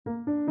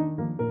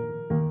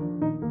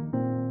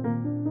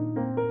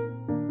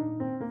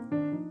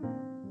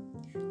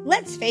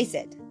let's face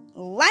it,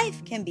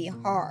 life can be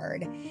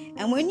hard.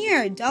 And when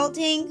you're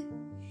adulting,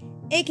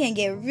 it can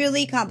get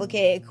really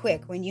complicated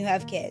quick when you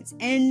have kids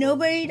and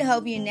nobody to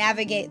help you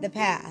navigate the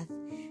path.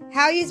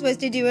 How are you supposed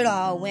to do it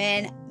all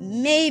when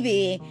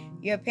maybe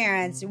your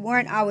parents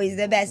weren't always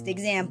the best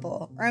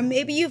example? Or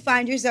maybe you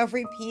find yourself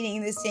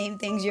repeating the same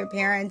things your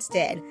parents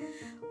did.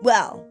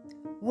 Well,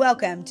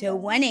 welcome to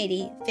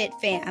 180 Fit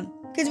Fam,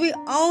 because we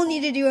all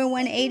need to do a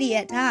 180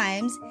 at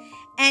times.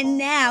 And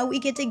now we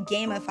get to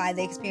gamify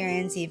the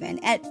experience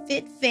even. At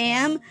Fit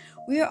Fam,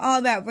 we are all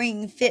about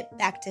bringing fit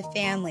back to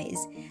families.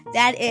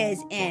 That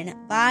is in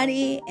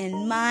body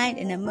and mind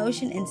and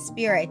emotion and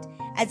spirit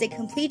as a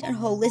complete and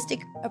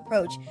holistic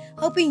approach,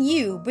 helping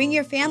you bring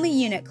your family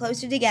unit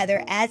closer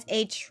together as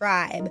a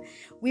tribe.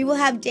 We will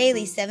have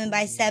daily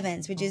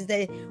 7x7s, which is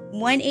the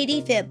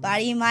 180 Fit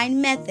Body and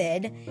Mind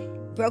method,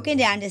 broken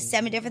down to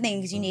 7 different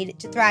things you need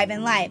to thrive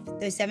in life.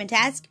 Those 7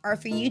 tasks are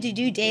for you to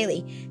do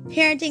daily.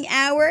 Parenting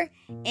hour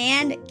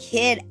and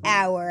kid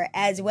hour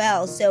as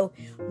well. So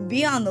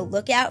be on the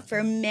lookout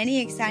for many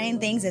exciting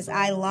things as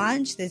I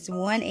launch this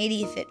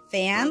 180 Fit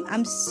Fam.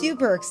 I'm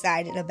super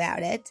excited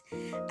about it.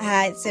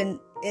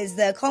 It's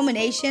the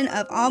culmination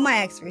of all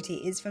my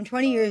expertise from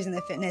 20 years in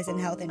the fitness and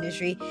health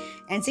industry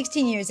and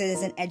 16 years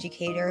as an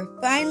educator,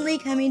 finally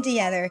coming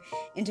together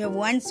into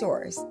one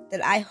source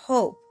that I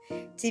hope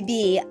to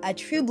be a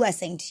true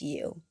blessing to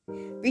you.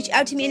 Reach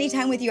out to me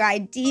anytime with your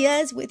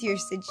ideas, with your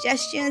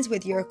suggestions,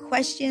 with your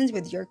questions,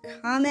 with your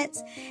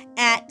comments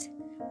at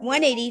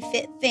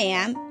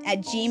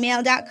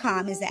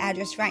 180fitfam@gmail.com is the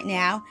address right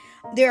now.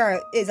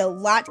 There is a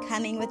lot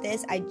coming with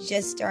this. I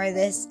just started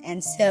this,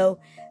 and so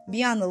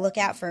be on the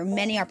lookout for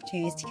many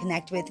opportunities to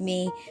connect with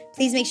me.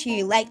 Please make sure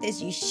you like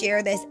this, you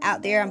share this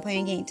out there. I'm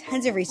planning on getting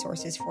tons of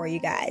resources for you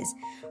guys.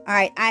 All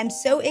right, I'm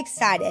so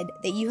excited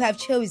that you have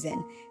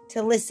chosen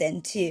to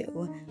listen to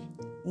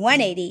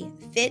 180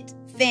 Fit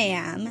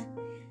Fam.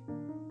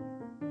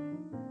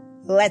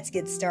 Let's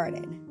get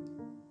started.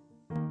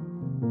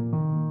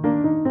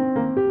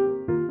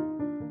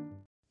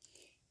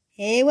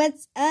 Hey,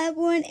 what's up,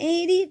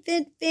 180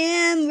 Fit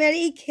Fam?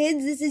 Ready,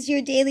 kids? This is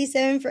your Daily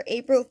 7 for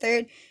April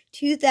 3rd,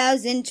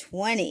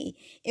 2020.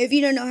 If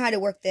you don't know how to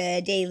work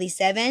the Daily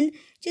 7,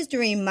 just a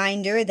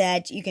reminder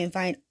that you can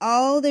find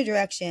all the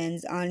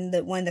directions on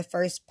one of the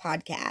first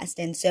podcast.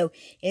 And so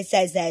it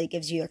says that it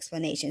gives you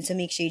explanation. So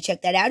make sure you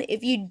check that out.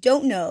 If you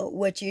don't know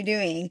what you're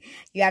doing,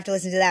 you have to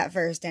listen to that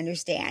first to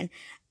understand.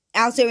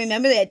 Also,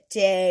 remember that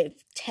to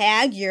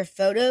tag your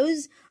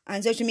photos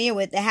on social media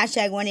with the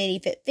hashtag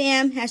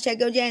 180FitFam, hashtag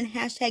GoJen,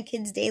 hashtag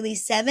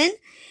KidsDaily7,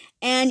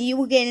 and you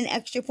will get an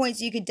extra point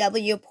so you could double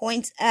your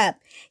points up.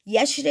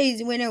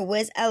 Yesterday's winner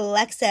was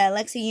Alexa.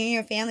 Alexa, you and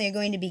your family are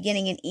going to be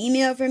getting an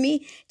email from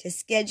me to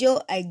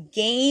schedule a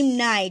game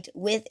night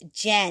with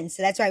Jen.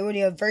 So that's right, we're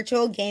doing a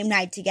virtual game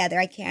night together.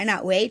 I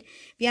cannot wait.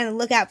 Be on the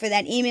lookout for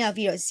that email. If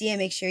you don't see it,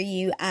 make sure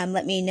you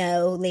let me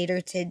know later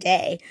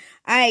today.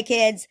 All right,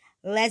 kids.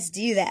 Let's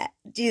do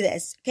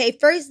this. Okay,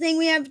 first thing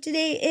we have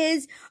today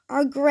is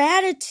our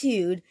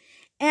gratitude.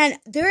 And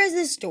there is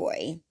a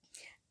story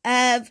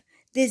of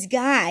this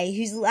guy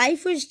whose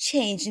life was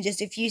changed in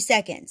just a few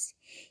seconds.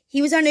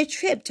 He was on a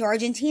trip to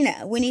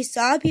Argentina when he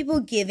saw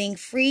people giving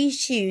free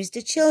shoes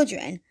to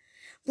children.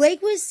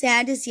 Blake was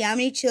sad to see how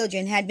many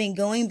children had been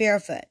going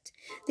barefoot.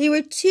 They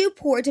were too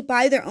poor to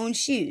buy their own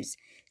shoes.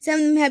 Some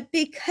of them had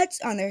big cuts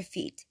on their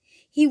feet.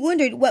 He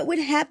wondered what would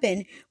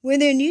happen when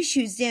their new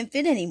shoes didn't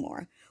fit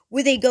anymore.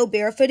 Would they go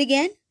barefoot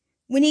again?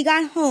 When he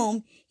got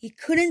home, he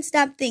couldn't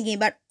stop thinking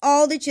about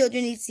all the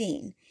children he'd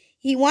seen.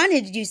 He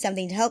wanted to do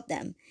something to help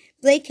them.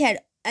 Blake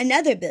had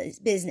another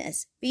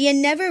business, but he had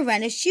never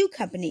run a shoe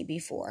company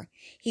before.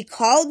 He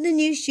called the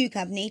new shoe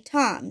company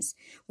Tom's,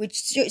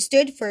 which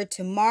stood for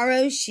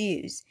Tomorrow's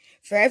Shoes.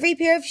 For every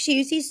pair of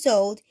shoes he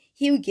sold,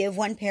 he would give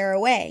 1 pair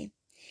away.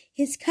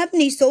 His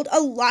company sold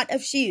a lot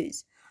of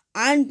shoes.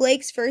 On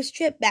Blake's first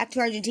trip back to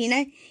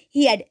Argentina,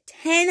 he had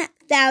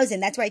 10,000,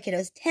 that's right,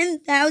 kiddos,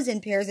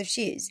 10,000 pairs of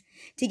shoes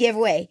to give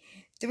away.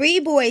 3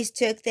 boys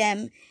took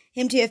him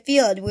to a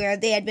field where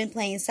they had been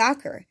playing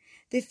soccer.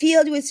 The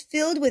field was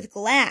filled with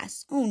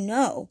glass. Oh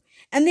no.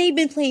 And they'd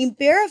been playing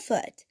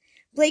barefoot.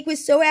 Blake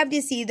was so happy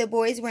to see the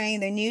boys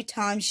wearing their new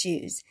Tom's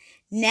shoes.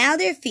 Now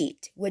their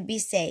feet would be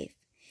safe.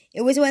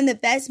 It was one of the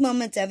best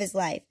moments of his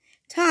life.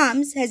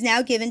 Tom's has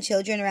now given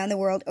children around the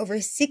world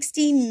over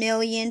 60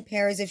 million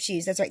pairs of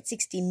shoes. That's right,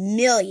 60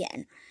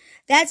 million.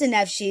 That's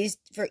enough shoes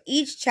for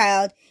each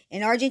child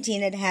in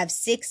Argentina to have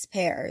 6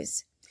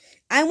 pairs.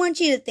 I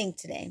want you to think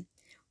today.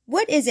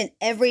 What is an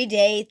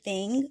everyday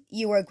thing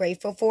you are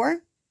grateful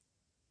for?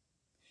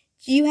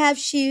 Do you have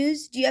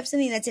shoes? Do you have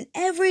something that's an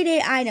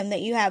everyday item that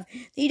you have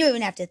that you don't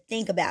even have to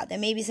think about, that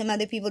maybe some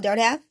other people don't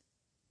have?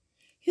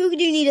 Who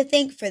do you need to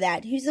thank for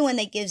that? Who's the one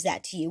that gives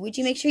that to you? Would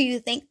you make sure you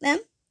thank them?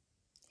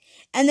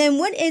 And then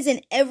what is an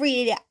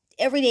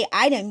everyday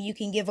item you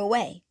can give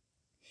away?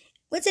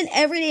 What's an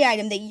everyday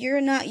item that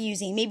you're not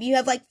using? Maybe you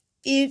have like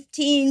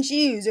 15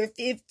 shoes or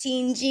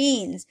 15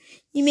 jeans.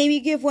 You maybe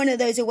give one of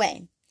those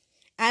away.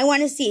 I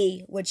want to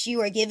see what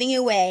you are giving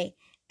away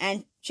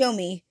and show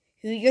me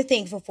who you're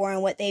thankful for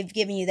and what they've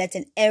given you. That's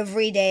an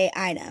everyday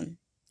item.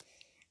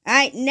 All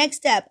right,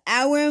 next up,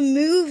 our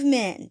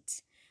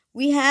movement.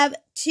 We have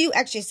 2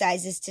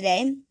 exercises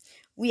today.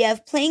 We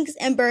have planks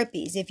and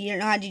burpees. If you don't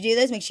know how to do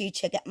those, make sure you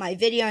check out my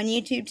video on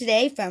YouTube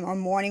today from our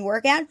morning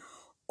workout.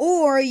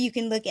 Or you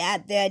can look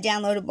at the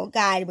downloadable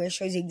guide where it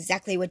shows you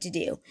exactly what to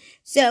do.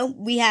 So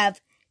we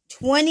have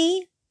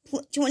 20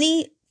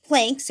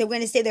 planks. So we're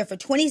going to stay there for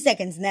 20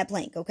 seconds in that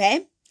plank,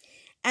 okay?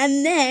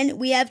 And then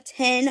we have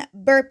 10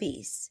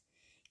 burpees.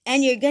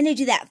 And you're going to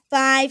do that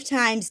 5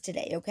 times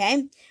today,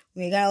 okay?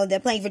 We're going to hold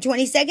that plank for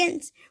 20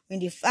 seconds. We're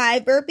going to do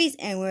 5 burpees,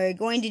 and we're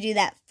going to do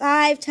that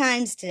 5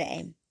 times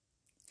today.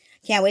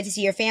 Can't wait to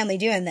see your family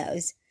doing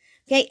those.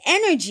 Okay,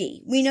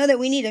 energy. We know that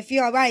we need to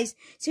fuel our bodies.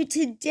 So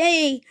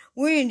today,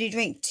 we're going to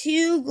drink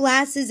 2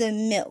 glasses of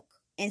milk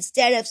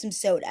instead of some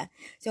soda.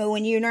 So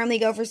when you normally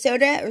go for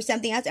soda or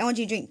something else, I want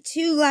you to drink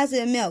 2 glasses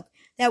of milk.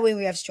 That way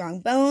we have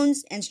strong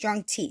bones and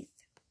strong teeth.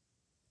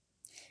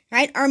 All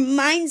right, our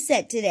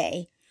mindset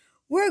today.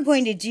 We're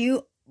going to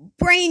do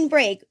brain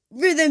break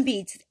rhythm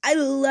beats. I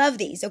love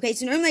these. Okay,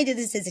 so normally I do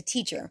this as a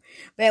teacher,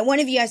 but one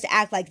of you has to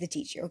act like the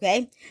teacher,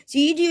 okay? So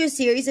you do a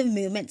series of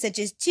movements such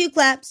as 2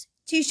 claps,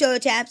 2 shoulder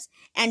taps,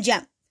 and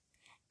jump.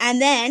 And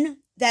then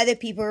the other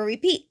people will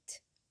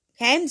repeat.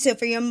 Okay, so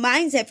for your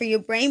mindset, for your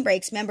brain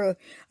breaks, remember,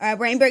 our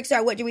brain breaks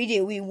are, what do?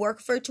 We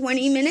work for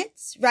 20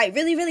 minutes, right?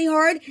 Really, really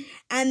hard.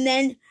 And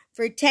then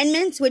for 10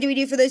 minutes, what do we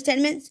do for those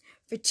 10 minutes?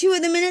 For 2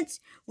 of the minutes,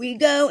 we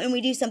go and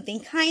we do something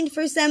kind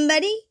for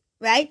somebody,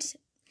 right?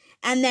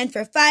 And then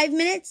for 5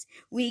 minutes,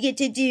 we get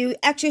to do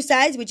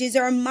exercise, which is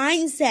our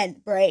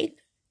mindset break.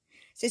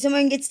 So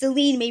someone gets to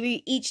lead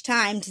maybe each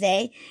time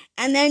today.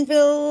 And then for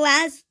the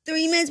last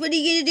 3 minutes, what do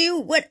you get to do?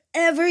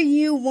 Whatever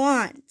you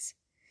want.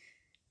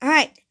 All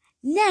right.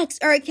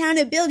 Next, our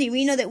accountability.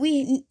 We know that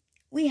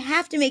we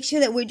have to make sure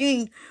that we're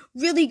doing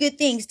really good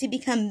things to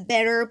become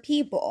better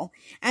people.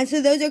 And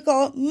so those are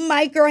called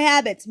micro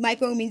habits.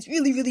 Micro means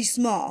really, really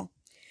small.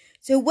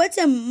 So what's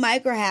a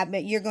micro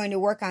habit you're going to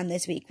work on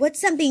this week? What's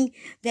something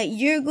that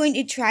you're going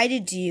to try to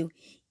do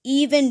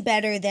even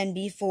better than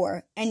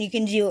before? And you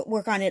can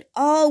work on it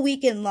all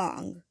weekend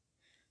long.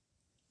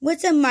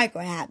 What's a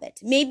micro habit?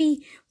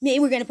 Maybe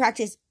we're going to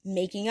practice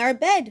making our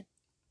bed.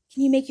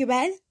 Can you make your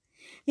bed?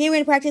 Maybe we're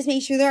going to practice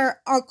making sure that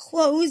our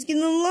clothes get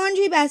in the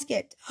laundry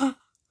basket.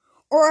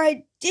 Or our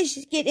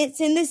dishes it's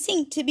in the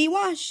sink to be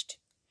washed.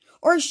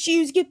 Or our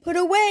shoes get put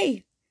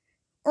away.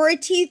 Or our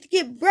teeth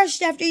get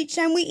brushed after each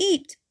time we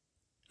eat.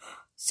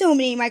 So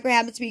many micro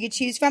habits we could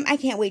choose from. I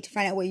can't wait to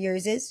find out what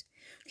yours is.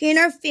 Okay, in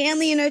our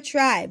family and our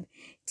tribe.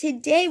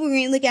 Today we're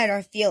going to look at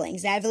our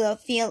feelings. I have a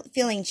little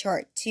feeling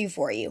chart too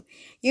for you.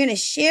 You're going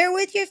to share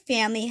with your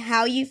family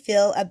how you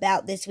feel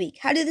about this week.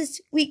 How did this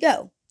week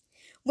go?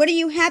 What are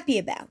you happy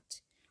about?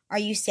 Are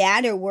you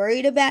sad or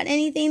worried about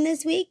anything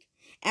this week?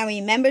 And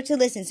remember to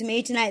listen. So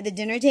maybe tonight at the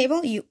dinner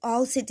table, you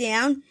all sit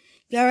down,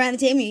 go around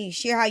the table, you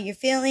share how you're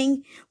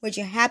feeling, what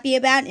you're happy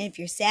about, and if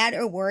you're sad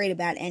or worried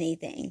about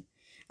anything.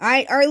 All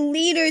right, our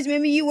leaders,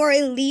 remember you are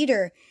a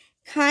leader.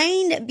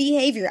 Kind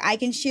behavior I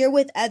can share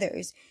with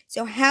others.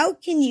 So how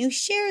can you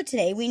share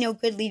today? We know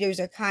good leaders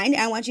are kind.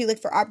 I want you to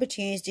look for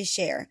opportunities to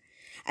share.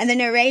 And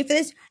then are ready for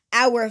this?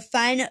 Our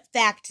fun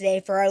fact today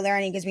for our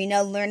learning, because we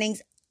know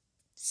learning's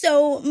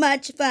so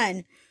much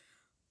fun.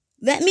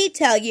 Let me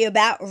tell you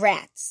about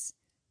rats.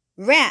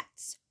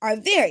 Rats are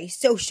very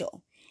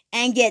social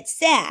and get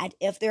sad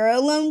if they're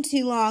alone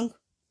too long.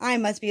 I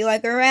must be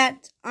like a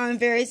rat. I'm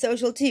very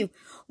social too.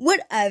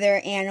 What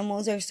other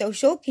animals are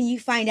social? Can you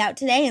find out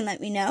today and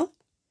let me know?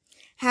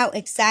 How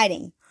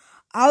exciting.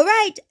 All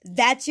right,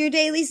 that's your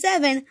Daily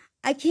 7.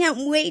 I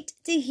can't wait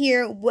to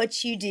hear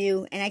what you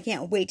do, and I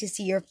can't wait to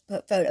see your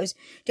photos.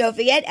 Don't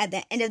forget, at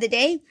the end of the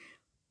day,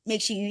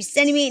 make sure you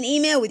send me an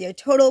email with your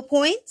total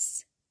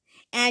points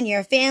and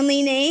your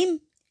family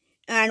name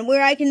and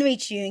where I can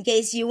reach you in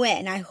case you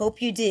win. I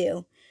hope you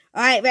do.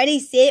 All right, ready?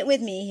 Say it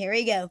with me. Here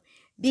we go.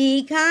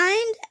 Be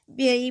kind,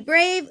 be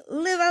brave,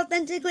 live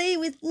authentically,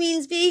 which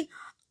means be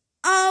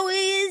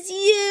always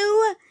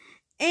you,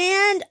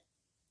 and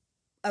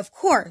of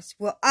course,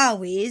 will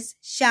always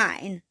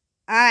shine.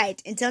 All right,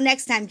 until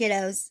next time,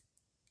 kiddos.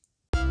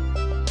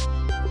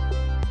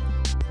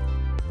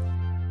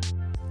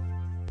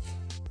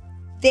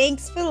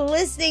 Thanks for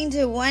listening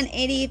to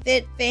 180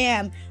 Fit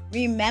Fam.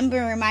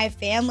 Remember my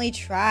family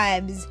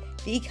tribes.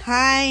 Be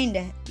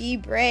kind, be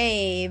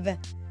brave.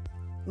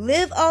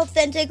 Live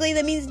authentically.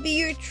 That means be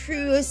your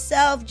true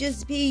self.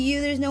 Just be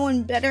you. There's no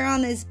one better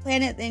on this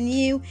planet than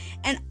you.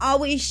 And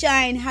always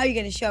shine. How are you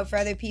going to show up for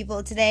other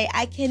people today?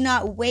 I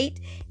cannot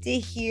wait to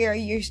hear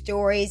your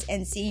stories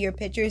and see your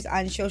pictures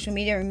on social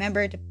media.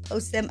 Remember to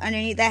post them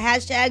underneath the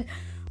hashtag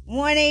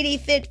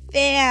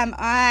 180FitFam. All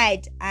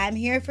right. I'm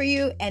here for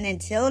you. And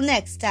until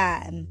next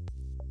time.